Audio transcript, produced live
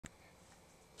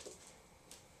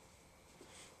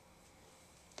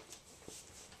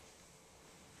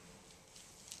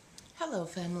Hello,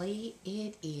 family.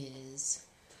 It is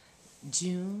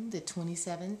June the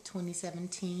 27th,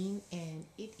 2017, and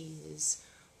it is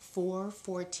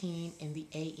 4:14 in the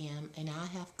a.m., and I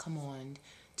have come on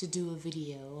to do a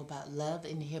video about Love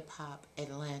in Hip Hop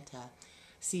Atlanta,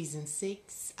 Season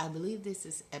 6. I believe this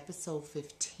is episode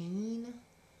 15.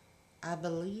 I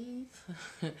believe.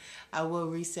 I will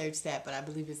research that, but I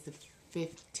believe it's the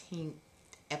 15th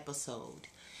episode.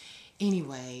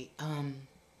 Anyway,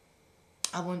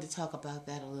 I wanted to talk about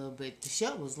that a little bit. The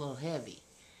show was a little heavy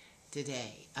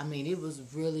today. I mean, it was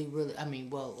really,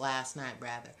 last night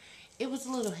rather. It was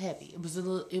a little heavy. It was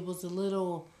a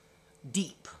little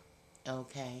deep.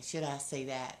 Okay, should I say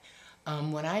that?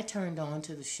 When I turned on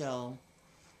to the show,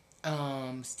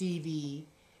 Stevie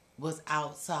was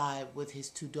outside with his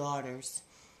two daughters,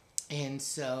 and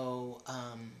so,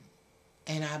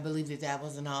 and I believe that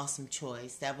was an awesome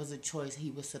choice. That was a choice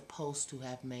he was supposed to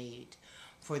have made,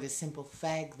 for the simple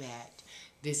fact that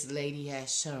this lady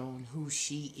has shown who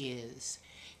she is.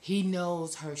 He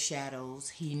knows her shadows.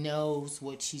 He knows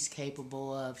what she's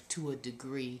capable of to a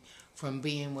degree from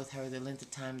being with her the length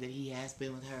of time that he has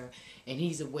been with her. And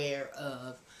he's aware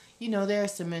of,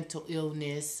 there's some mental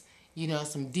illness,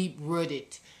 some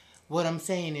deep-rooted, what I'm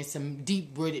saying is some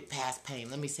deep-rooted past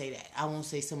pain. Let me say that. I won't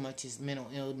say so much as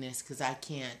mental illness because I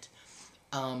can't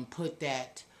put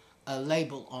that a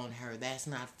label on her. That's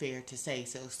not fair to say,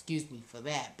 so excuse me for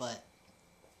that, but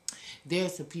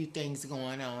there's a few things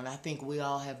going on. I think we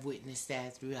all have witnessed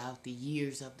that throughout the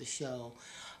years of the show.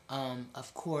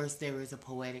 Of course, there is a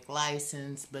poetic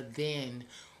license, but then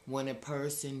when a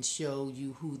person show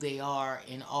you who they are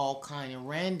in all kind of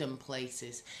random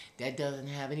places that doesn't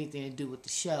have anything to do with the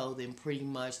show, then pretty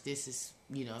much this is,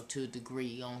 to a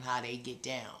degree on how they get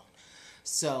down.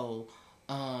 So,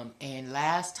 and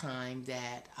last time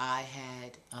that I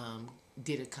had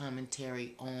did a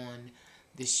commentary on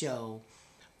the show,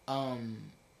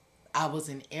 I was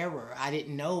in error. I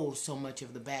didn't know so much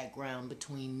of the background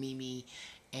between Mimi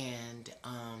and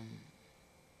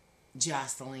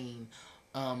Jocelyn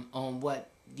on what,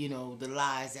 the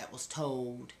lies that was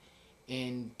told.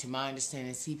 And to my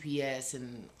understanding, CPS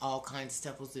and all kinds of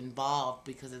stuff was involved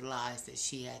because of the lies that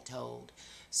she had told.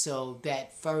 So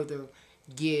that further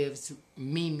gives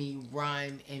Mimi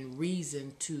rhyme and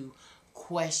reason to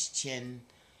question,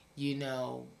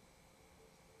 the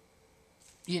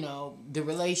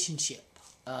relationship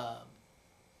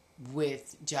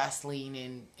with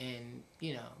Jocelyn and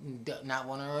not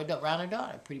wanting her around her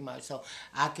daughter, pretty much. So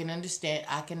I can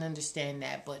understand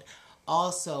that, but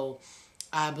also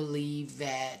I believe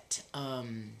that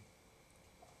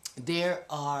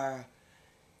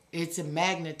it's a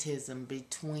magnetism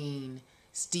between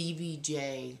Stevie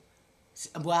J.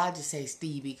 Well, I just say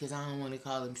Stevie because I don't want to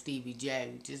call him Stevie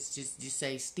J. Just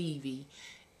say Stevie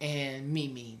and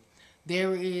Mimi.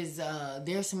 There's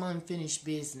some unfinished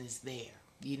business there.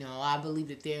 I believe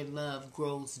that their love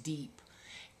grows deep,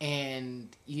 and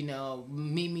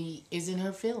Mimi is in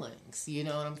her feelings. You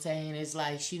know what I'm saying? It's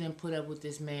like she done put up with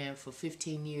this man for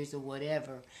 15 years or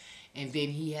whatever, and then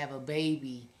he have a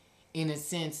baby. In a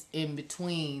sense, in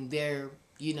between, they're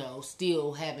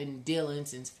still having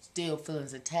dealings and still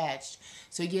feelings attached.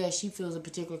 So yeah, she feels a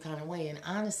particular kind of way. And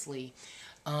honestly,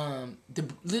 the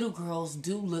little girls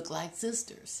do look like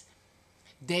sisters.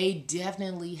 They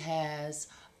definitely has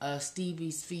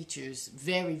Stevie's features,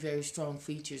 very, very strong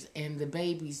features, and the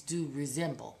babies do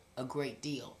resemble a great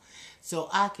deal. So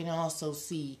I can also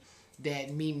see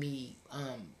that Mimi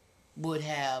would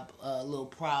have a little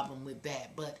problem with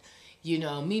that. But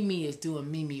Mimi is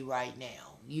doing Mimi right now.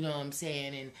 You know what I'm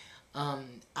saying?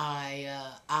 And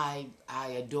I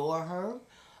adore her.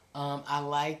 I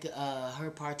like her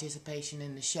participation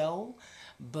in the show.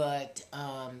 But,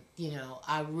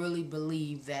 I really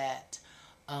believe that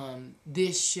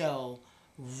this show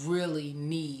really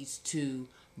needs to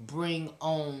bring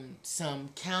on some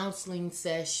counseling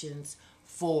sessions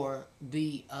for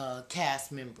the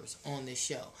cast members on this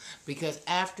show. Because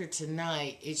after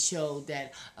tonight, it showed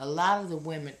that a lot of the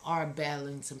women are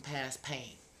battling some past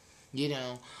pain.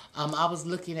 I was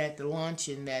looking at the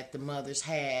luncheon that the mothers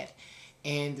had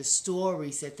and the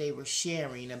stories that they were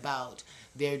sharing about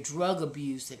their drug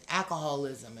abuse and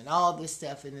alcoholism and all this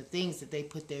stuff and the things that they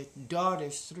put their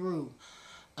daughters through.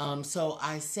 So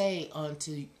I say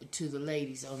to the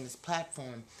ladies on this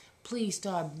platform, please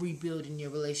start rebuilding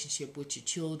your relationship with your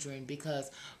children,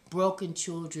 because broken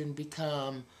children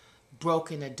become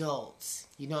broken adults.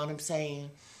 You know what I'm saying?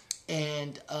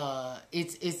 And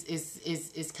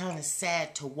it's kind of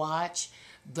sad to watch,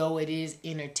 though it is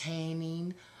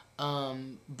entertaining.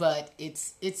 But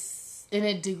it's in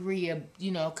a degree of,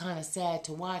 kind of sad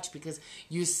to watch, because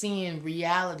you're seeing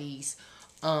realities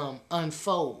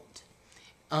unfold.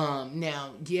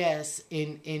 Now, yes,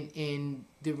 in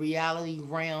the reality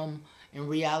realm and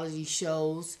reality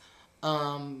shows,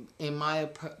 in my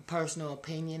personal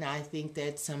opinion, I think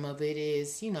that some of it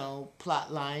is,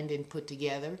 plot lined and put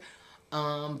together.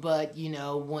 But,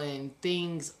 when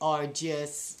things are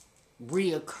just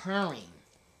reoccurring,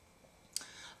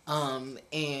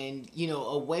 and,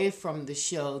 away from the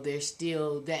show, there's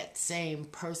still that same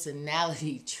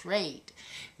personality trait.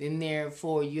 Then,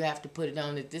 therefore, you have to put it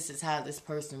on that this is how this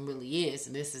person really is,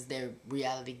 and this is their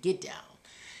reality get down.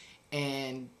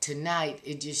 And tonight,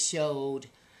 it just showed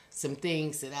some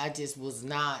things that I just was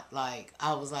not like.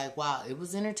 I was like, wow, it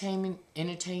was entertaining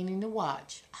to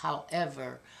watch.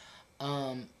 However,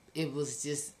 it was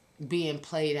just being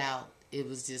played out. It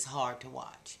was just hard to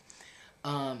watch.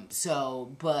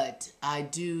 But I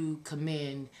do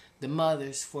commend the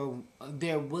mothers for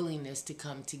their willingness to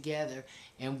come together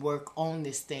and work on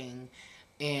this thing.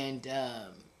 And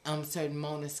I'm certain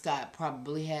Mona Scott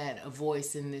probably had a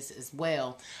voice in this as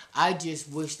well. I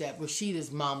just wish that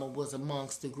Rashida's mama was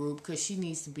amongst the group, because she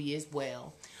needs to be as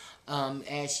well.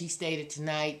 As she stated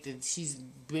tonight, that she's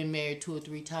been married 2 or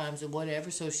 3 times or whatever,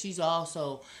 so she's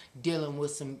also dealing with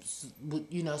some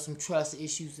trust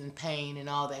issues and pain and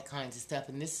all that kinds of stuff.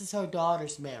 And this is her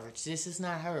daughter's marriage. This is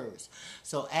not hers.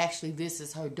 So actually, this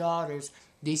is her daughter's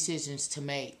decisions to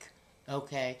make.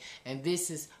 Okay, and this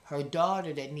is her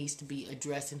daughter that needs to be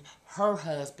addressing her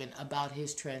husband about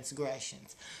his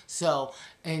transgressions. So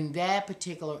in that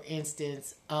particular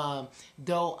instance,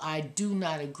 though I do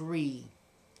not agree,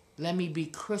 let me be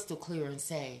crystal clear and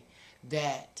say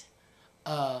that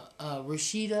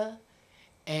Rashida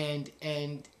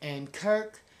and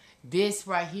Kirk, this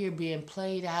right here being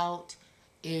played out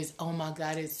is, oh my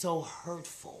God, it's so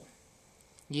hurtful.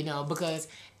 Because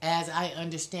as I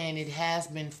understand, it has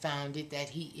been founded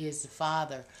that he is the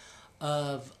father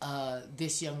of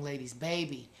this young lady's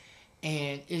baby,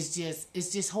 and it's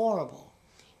just horrible.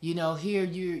 Here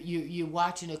you're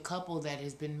watching a couple that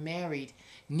has been married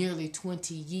nearly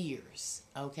 20 years,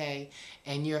 okay,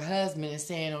 and your husband is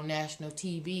saying on national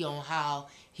TV on how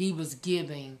he was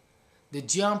giving the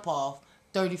jump off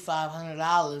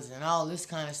 $3,500 and all this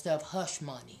kind of stuff, hush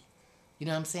money. You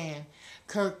know what I'm saying?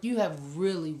 Kirk, you have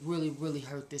really, really, really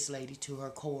hurt this lady to her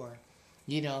core.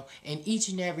 And each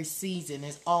and every season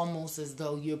is almost as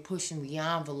though you're pushing the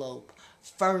envelope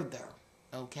further,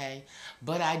 okay?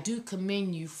 But I do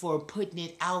commend you for putting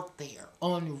it out there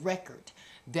on record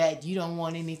that you don't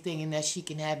want anything and that she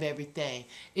can have everything.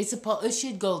 It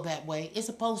should go that way. It's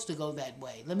supposed to go that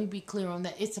way. Let me be clear on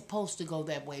that. It's supposed to go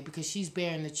that way because she's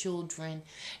bearing the children,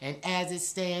 and as it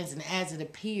stands and as it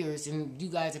appears, and you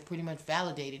guys have pretty much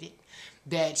validated it,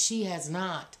 that she has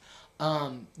not,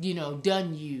 done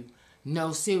you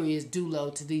no serious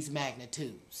doolo to these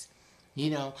magnitudes.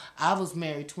 I was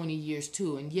married 20 years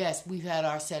too, and yes, we've had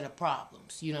our set of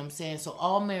problems. You know what I'm saying? So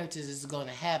all marriages is going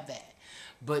to have that.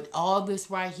 But all this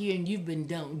right here, and you've been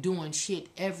doing shit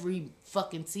every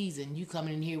fucking season. You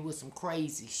coming in here with some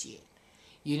crazy shit.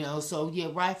 So yeah,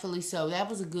 rightfully so. That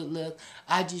was a good look.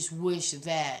 I just wish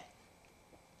that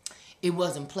it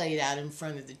wasn't played out in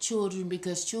front of the children,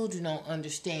 because children don't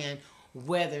understand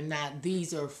whether or not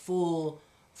these are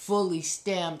fully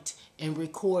stamped and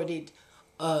recorded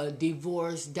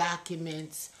divorce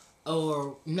documents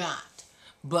or not.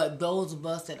 But those of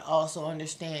us that also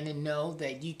understand and know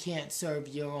that you can't serve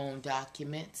your own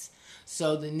documents,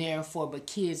 so then therefore, but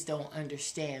kids don't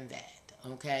understand that,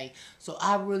 okay? So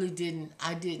I really didn't,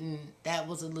 that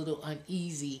was a little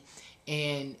uneasy,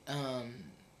 and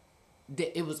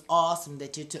it was awesome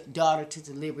that your daughter took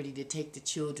the liberty to take the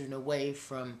children away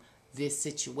from this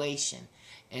situation,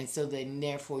 and so then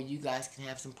therefore you guys can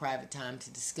have some private time to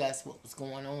discuss what was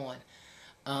going on.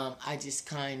 I just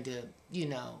kind of,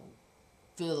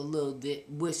 feel a little bit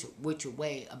which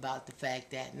way about the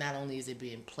fact that not only is it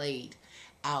being played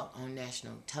out on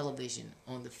national television,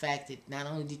 on the fact that not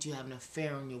only did you have an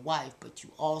affair on your wife, but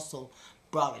you also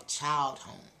brought a child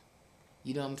home.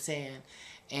 You know what I'm saying?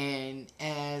 And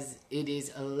as it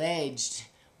is alleged,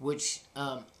 which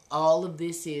all of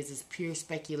this is pure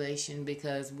speculation,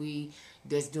 because we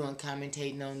just doing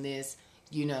commentating on this,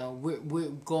 we're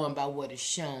going by what is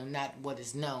shown, not what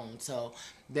is known. So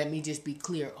let me just be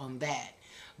clear on that.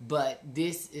 But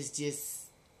this is just,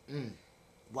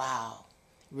 wow.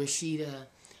 Rashida,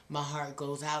 my heart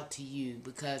goes out to you,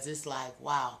 because it's like,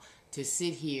 wow, to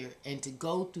sit here and to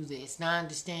go through this. Now I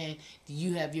understand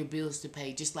you have your bills to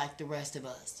pay just like the rest of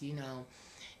us,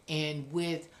 And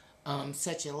with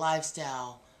such a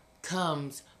lifestyle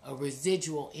comes a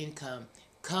residual income,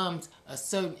 comes a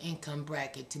certain income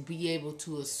bracket to be able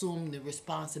to assume the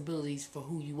responsibilities for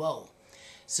who you owe.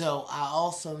 So I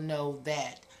also know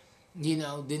that,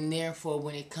 then therefore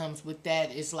when it comes with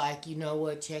that, it's like, you know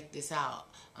what, check this out.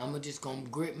 I'm just going to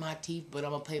grit my teeth, but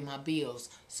I'm going to pay my bills.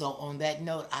 So on that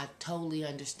note, I totally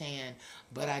understand,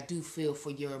 but I do feel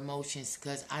for your emotions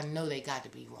because I know they got to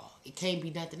be raw. It can't be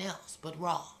nothing else but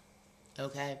raw.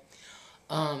 Okay?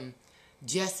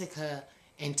 Jessica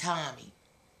and Tommy.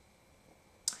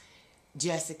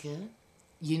 Jessica,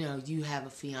 you have a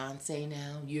fiance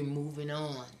now. You're moving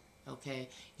on. Okay?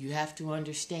 You have to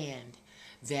understand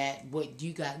that what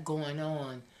you got going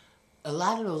on, a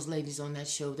lot of those ladies on that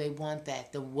show, they want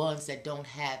that. The ones that don't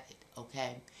have it,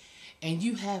 okay? And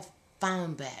you have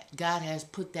found that. God has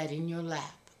put that in your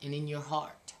lap and in your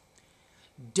heart.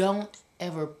 Don't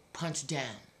ever punch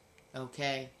down,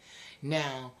 okay?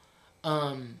 Now,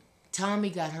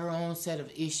 Tommy got her own set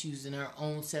of issues and her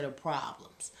own set of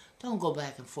problems. Don't go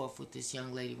back and forth with this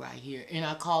young lady right here. And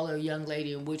I call her a young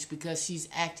lady in which because she's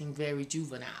acting very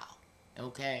juvenile,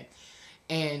 okay?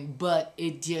 But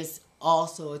it just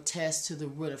also attests to the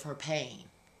root of her pain,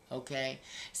 okay?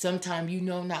 Sometimes you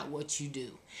know not what you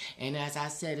do. And as I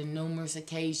said in numerous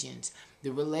occasions,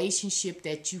 the relationship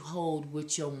that you hold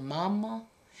with your mama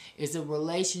is a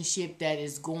relationship that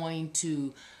is going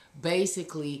to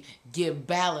basically give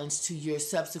balance to your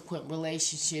subsequent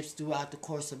relationships throughout the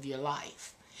course of your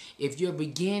life. If your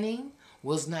beginning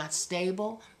was not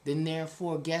stable, then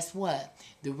therefore, guess what?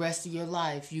 The rest of your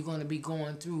life, you're going to be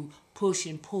going through push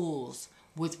and pulls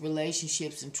with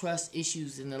relationships and trust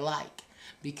issues and the like,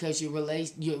 because your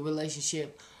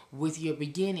relationship with your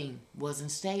beginning wasn't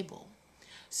stable.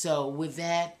 So with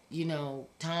that,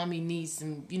 Tommy needs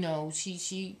some,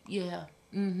 she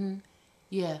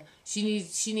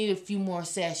needs a few more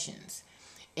sessions.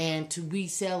 And to be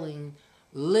selling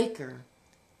liquor,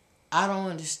 I don't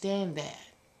understand that.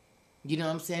 You know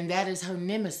what I'm saying? That is her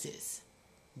nemesis.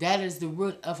 That is the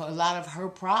root of a lot of her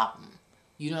problem.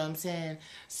 You know what I'm saying?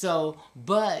 So,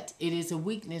 but it is a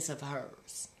weakness of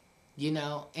hers,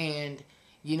 and,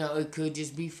 it could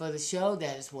just be for the show.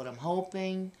 That is what I'm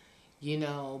hoping,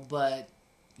 but,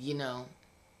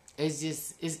 it's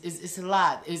just, it's a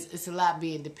lot. It's a lot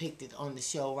being depicted on the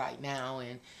show right now,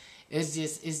 and it's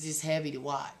just heavy to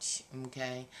watch,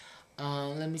 okay?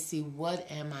 Let me see, what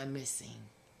am I missing?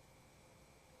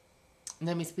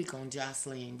 Let me speak on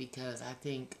Jocelyn because I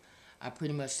think I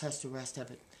pretty much touched the rest of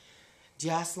it.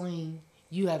 Jocelyn,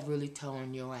 you have really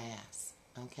torn your ass,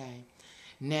 okay?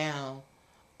 Now,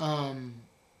 in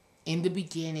the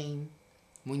beginning,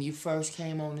 when you first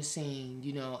came on the scene,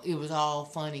 it was all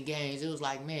fun and games. It was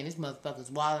like, man, this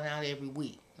motherfucker's wilding out every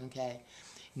week, okay?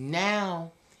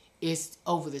 Now, it's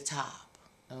over the top,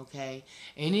 okay?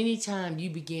 And anytime you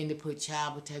begin to put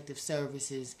child protective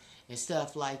services and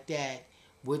stuff like that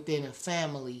within a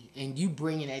family and you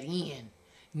bringing that in,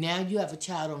 now you have a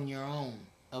child on your own.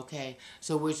 Okay,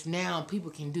 so which now people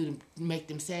can do to make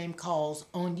them same calls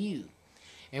on you,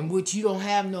 and which you don't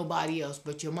have nobody else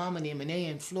but your mama and them, and they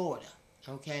in Florida.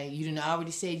 Okay, you done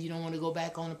already said you don't want to go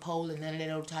back on the pole and none of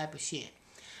that old type of shit.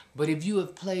 But if you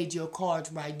have played your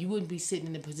cards right, you wouldn't be sitting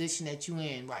in the position that you're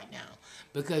in right now,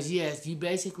 because yes, you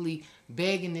basically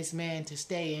begging this man to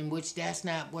stay, in which that's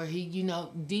not where he,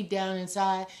 deep down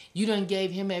inside, you done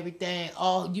gave him everything.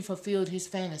 You fulfilled his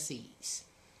fantasies.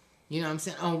 You know what I'm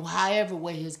saying? On however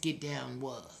way his get down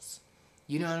was.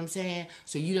 You know what I'm saying?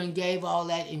 So you done gave all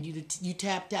that and you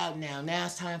tapped out now. Now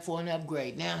it's time for an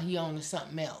upgrade. Now he on to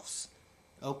something else.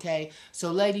 Okay?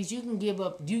 So ladies, you can give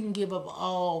up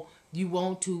all you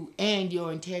want to and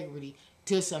your integrity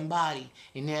to somebody.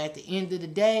 And then at the end of the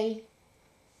day,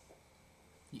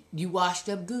 you washed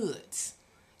up goods.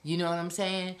 You know what I'm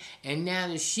saying? And now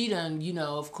that she done,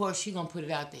 of course she gonna put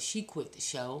it out that she quit the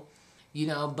show.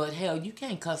 But hell, you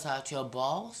can't cuss out your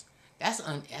boss. That's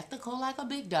unethical like a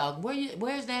big dog.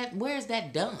 Where's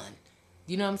that done?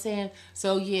 You know what I'm saying?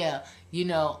 So yeah,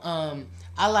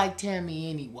 I like Tammy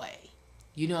anyway.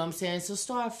 You know what I'm saying? So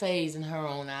start phasing her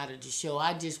on out of the show.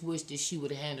 I just wish that she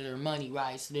would have handled her money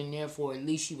right, so then therefore at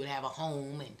least she would have a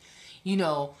home and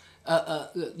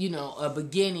a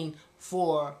beginning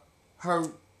for her,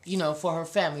 for her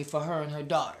family, for her and her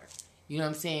daughter. You know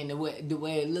what I'm saying? The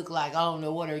way it looked like, I don't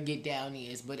know what her get down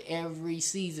is, but every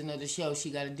season of the show, she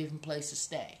got a different place to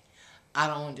stay. I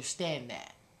don't understand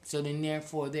that. So then,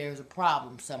 therefore, there's a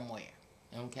problem somewhere.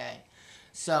 Okay?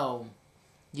 So,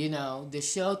 the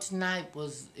show tonight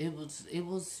was a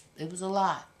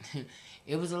lot.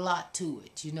 It was a lot to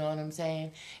it. You know what I'm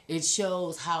saying? It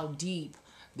shows how deep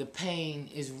the pain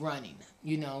is running.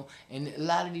 And a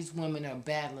lot of these women are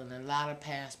battling a lot of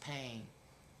past pain.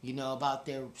 you know, about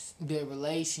their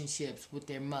relationships with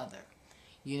their mother,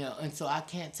 you know. And so I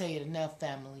can't say it enough,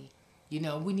 family. You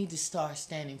know, we need to start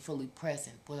standing fully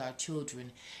present with our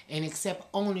children and accept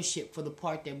ownership for the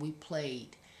part that we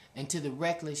played, and to the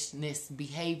recklessness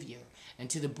behavior, and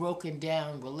to the broken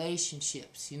down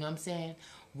relationships. You know what I'm saying?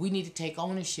 We need to take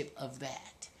ownership of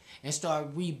that and start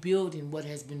rebuilding what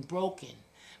has been broken.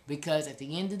 Because at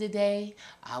the end of the day,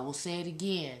 I will say it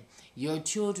again, your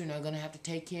children are going to have to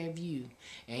take care of you.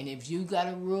 And if you got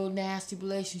a real nasty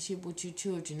relationship with your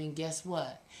children, then guess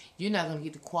what? You're not going to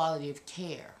get the quality of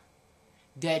care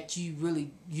that you really,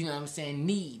 you know what I'm saying,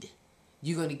 need.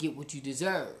 You're going to get what you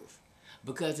deserve,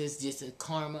 because it's just a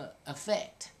karma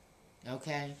effect.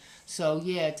 Okay? So,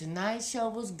 yeah, tonight's show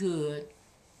was good.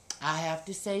 I have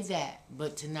to say that.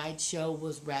 But tonight's show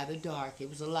was rather dark. It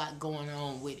was a lot going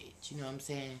on with it. You know what I'm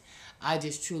saying? I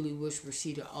just truly wish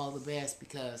Rashida all the best,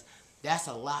 because that's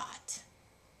a lot.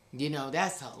 You know,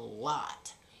 that's a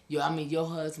lot. I mean, your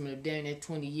husband, if during that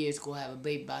 20 years go have a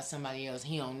baby by somebody else,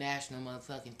 he on national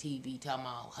motherfucking TV talking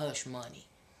about hush money.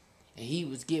 And he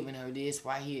was giving her this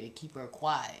right here to keep her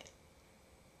quiet.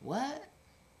 What?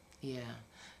 Yeah.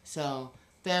 So,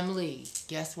 family,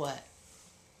 guess what?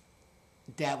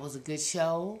 That was a good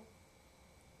show,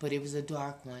 but it was a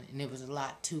dark one, and there was a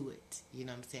lot to it. You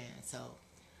know what I'm saying? So,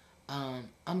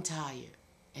 I'm tired,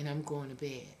 and I'm going to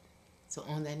bed. So,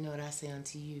 on that note, I say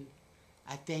unto you,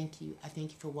 I thank you. I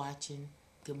thank you for watching.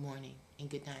 Good morning and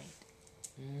good night.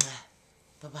 Mwah.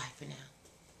 Bye-bye for now.